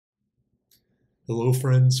Hello,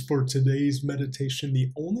 friends. For today's meditation,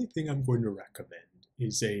 the only thing I'm going to recommend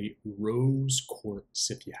is a rose quartz,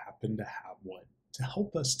 if you happen to have one, to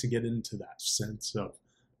help us to get into that sense of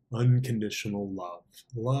unconditional love,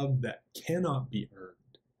 love that cannot be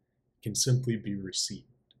earned, can simply be received.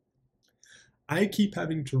 I keep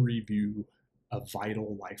having to review a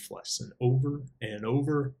vital life lesson over and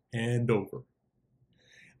over and over.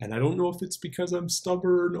 And I don't know if it's because I'm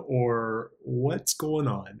stubborn or what's going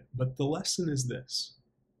on, but the lesson is this: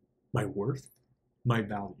 my worth, my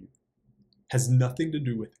value, has nothing to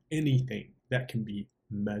do with anything that can be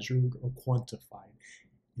measured or quantified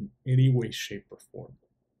in any way, shape, or form.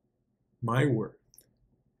 My worth,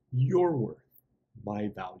 your worth, my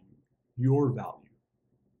value, your value,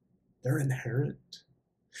 they're inherent.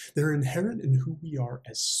 They're inherent in who we are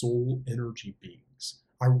as soul energy beings.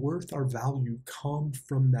 Our worth, our value come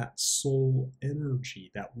from that soul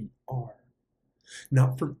energy that we are,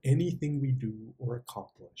 not from anything we do or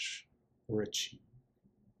accomplish or achieve.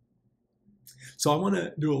 So I want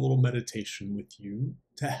to do a little meditation with you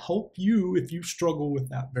to help you if you struggle with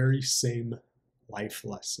that very same life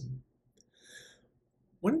lesson.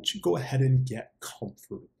 Why don't you go ahead and get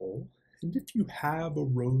comfortable? And if you have a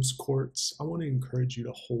rose quartz, I want to encourage you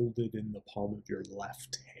to hold it in the palm of your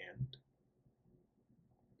left hand.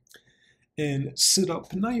 And sit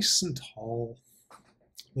up nice and tall.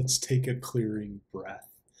 Let's take a clearing breath.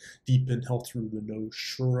 Deep inhale through the nose,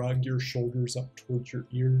 shrug your shoulders up towards your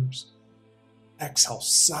ears. Exhale,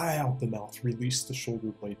 sigh out the mouth, release the shoulder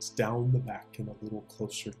blades down the back and a little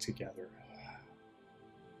closer together.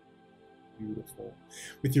 Beautiful.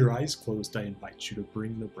 With your eyes closed, I invite you to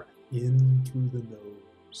bring the breath in through the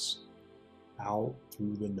nose, out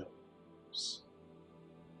through the nose.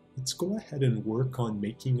 Let's go ahead and work on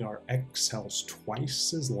making our exhales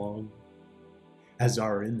twice as long as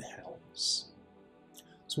our inhales.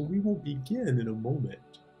 So we will begin in a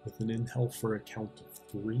moment with an inhale for a count of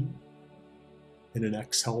 3 and an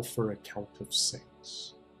exhale for a count of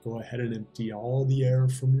 6. Go ahead and empty all the air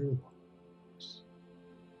from your lungs.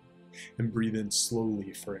 And breathe in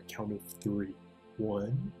slowly for a count of 3.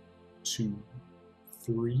 1, 2,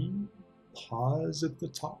 3. Pause at the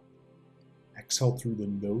top. Exhale through the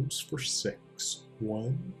nose for 6.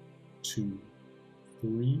 1, 2,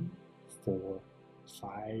 3, 4,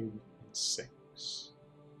 5, and 6.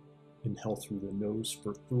 Inhale through the nose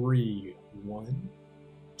for 3. 1,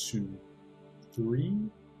 2, 3.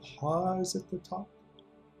 Pause at the top.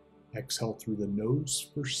 Exhale through the nose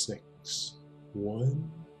for 6.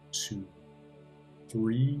 1, 2,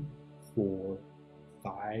 3, 4,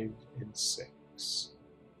 5, and 6.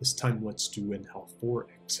 This time let's do inhale 4,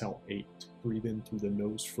 exhale 8. Breathe in through the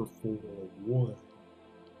nose for 4. 1,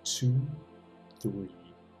 2, 3,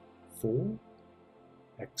 4.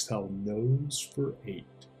 Exhale nose for 8.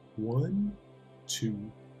 1,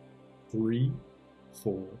 2, 3,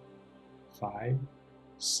 4, 5,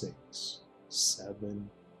 6, 7,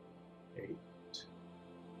 8.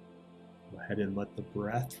 Go ahead and let the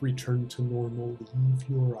breath return to normal. Leave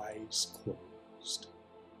your eyes closed.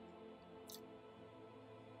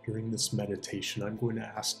 During this meditation, I'm going to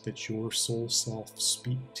ask that your soul self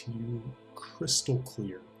speak to you crystal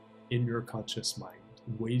clear in your conscious mind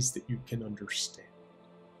in ways that you can understand.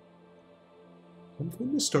 I'm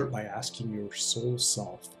going to start by asking your soul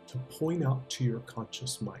self to point out to your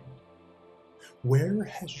conscious mind, where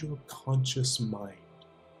has your conscious mind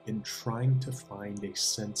been trying to find a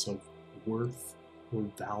sense of worth or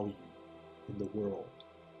value in the world?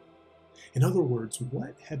 In other words,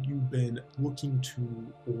 what have you been looking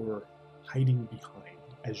to or hiding behind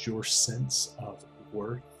as your sense of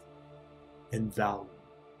worth and value?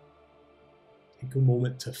 Take a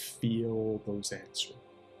moment to feel those answers.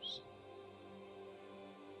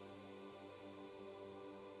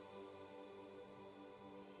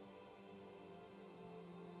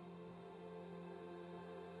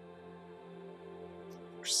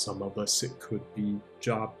 For some of us, it could be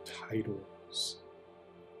job titles.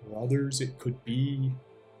 For others, it could be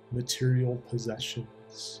material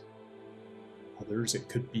possessions. Others, it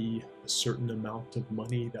could be a certain amount of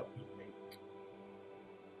money that we make.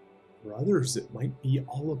 For others, it might be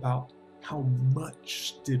all about how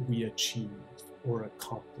much did we achieve or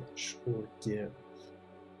accomplish or give.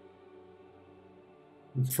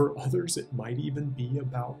 And for others, it might even be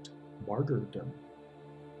about martyrdom.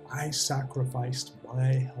 I sacrificed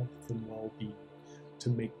my health and well-being to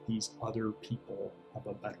make these other people have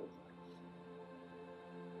a better life.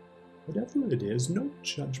 Whatever it is, no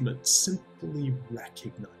judgment, simply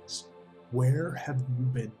recognize, where have you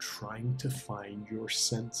been trying to find your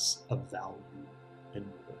sense of value and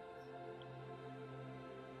worth?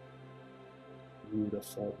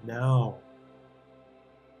 Beautiful. Now,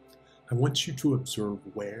 I want you to observe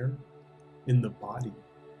where in the body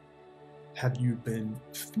have you been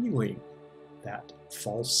feeling that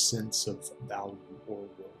false sense of value or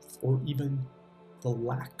worth, or even the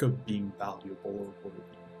lack of being valuable or worthy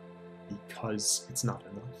because it's not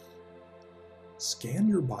enough. Scan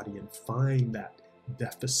your body and find that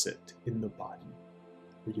deficit in the body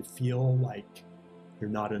where you feel like you're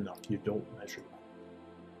not enough, you don't measure up,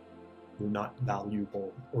 you're not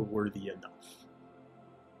valuable or worthy enough.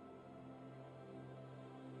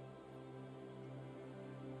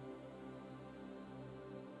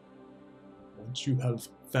 Once you have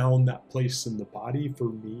found that place in the body, for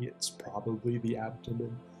me, it's probably the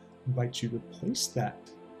abdomen. I invite you to place that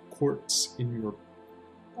quartz in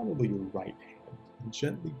probably your right hand, and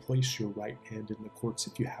gently place your right hand in the quartz,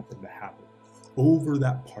 if you happen to have it, over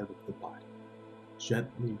that part of the body,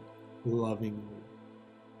 gently, lovingly.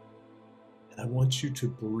 And I want you to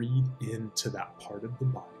breathe into that part of the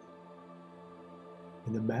body.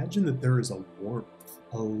 And imagine that there is a warmth,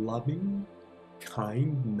 a loving,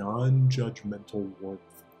 kind, non-judgmental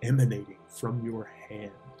warmth emanating from your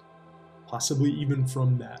hand, possibly even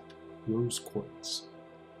from that rose quartz,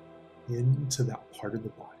 into that part of the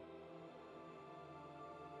body.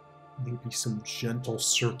 Maybe some gentle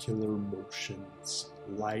circular motions,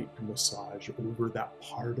 light massage over that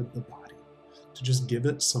part of the body to just give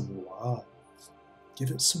it some love, give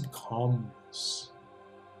it some calmness,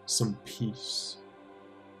 some peace.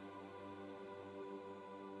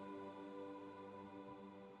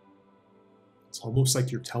 It's almost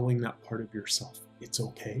like you're telling that part of yourself, it's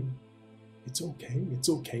okay. It's okay. It's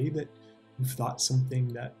okay that you've thought something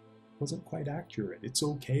that wasn't quite accurate. It's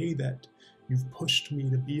okay that you've pushed me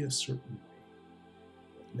to be a certain way.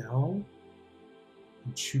 But now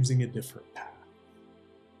I'm choosing a different path.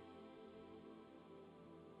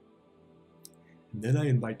 And then I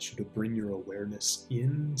invite you to bring your awareness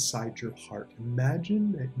inside your heart.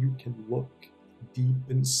 Imagine that you can look deep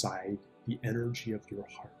inside the energy of your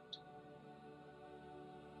heart.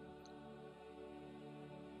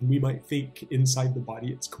 We might think inside the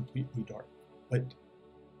body it's completely dark, but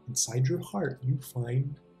inside your heart you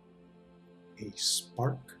find a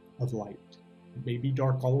spark of light. It may be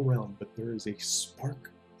dark all around, but there is a spark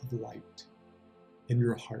of light in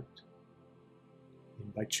your heart. I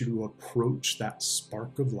invite you to approach that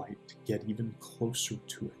spark of light, get even closer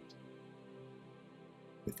to it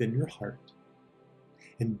within your heart,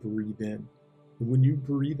 and breathe in. And when you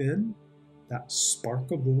breathe in, that spark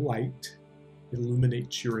of light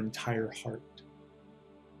illuminates your entire heart,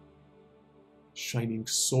 shining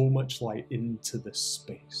so much light into this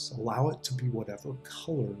space. Allow it to be whatever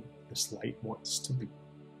color this light wants to be.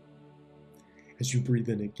 As you breathe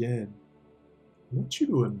in again, I want you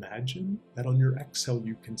to imagine that on your exhale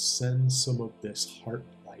you can send some of this heart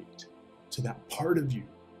light to that part of you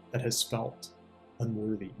that has felt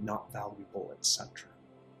unworthy, not valuable, etc.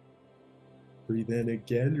 Breathe in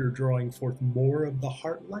again, you're drawing forth more of the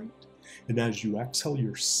heart light. And as you exhale,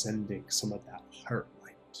 you're sending some of that heart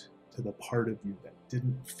light to the part of you that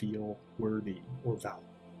didn't feel worthy or valuable,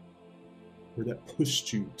 or that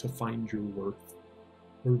pushed you to find your worth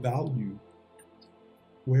or value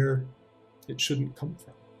where it shouldn't come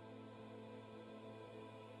from.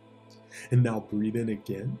 And now breathe in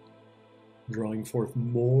again, drawing forth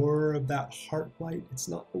more of that heart light. It's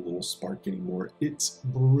not a little spark anymore, it's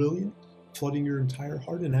brilliant, flooding your entire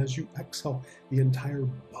heart. And as you exhale, the entire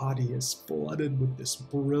body is flooded with this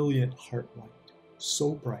brilliant heart light,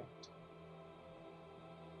 so bright.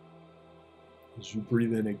 As you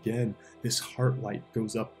breathe in again, this heart light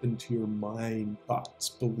goes up into your mind, thoughts,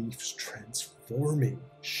 beliefs, transforming,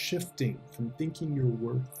 shifting from thinking your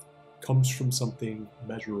worth comes from something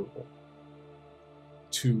measurable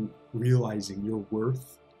to realizing your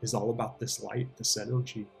worth is all about this light, this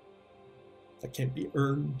energy that can't be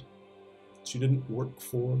earned, that you didn't work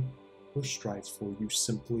for or strive for. You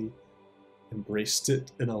simply embraced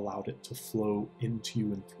it and allowed it to flow into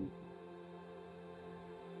you and through you.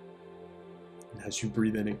 And as you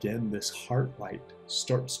breathe in again, this heart light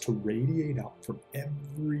starts to radiate out from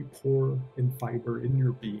every pore and fiber in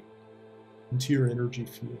your being into your energy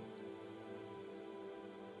field.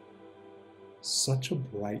 Such a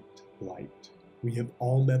bright light. We have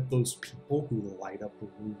all met those people who light up a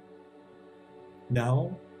room.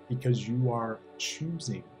 Now, because you are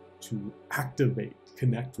choosing to activate,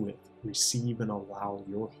 connect with, receive, and allow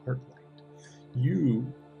your heart light,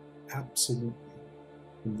 you absolutely,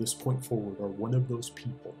 from this point forward, are one of those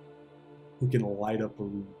people who can light up a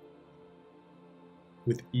room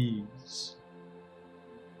with ease.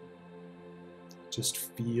 Just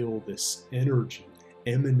feel this energy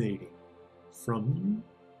emanating from you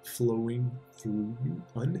flowing through you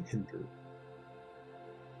unhindered,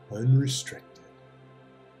 unrestricted.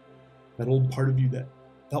 That old part of you that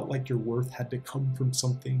felt like your worth had to come from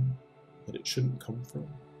something that it shouldn't come from.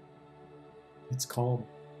 It's calm.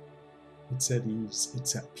 It's at ease.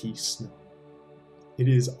 It's at peace now. It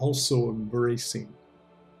is also embracing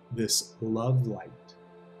this love light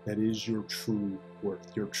that is your true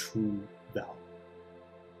worth, your true value.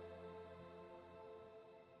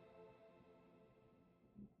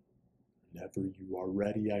 Whenever you are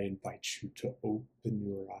ready, I invite you to open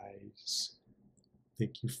your eyes.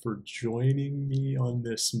 Thank you for joining me on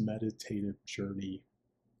this meditative journey.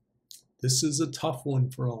 This is a tough one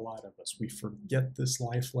for a lot of us. We forget this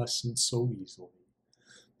life lesson so easily.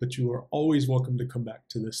 But you are always welcome to come back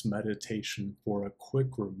to this meditation for a quick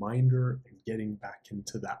reminder and getting back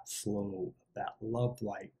into that flow, that love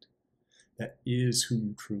light that is who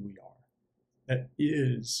you truly are, that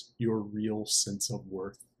is your real sense of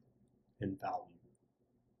worth and value.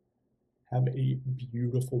 Have a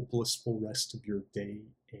beautiful, blissful rest of your day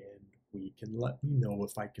and week, and let me know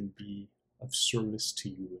if I can be of service to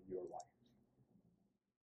you in your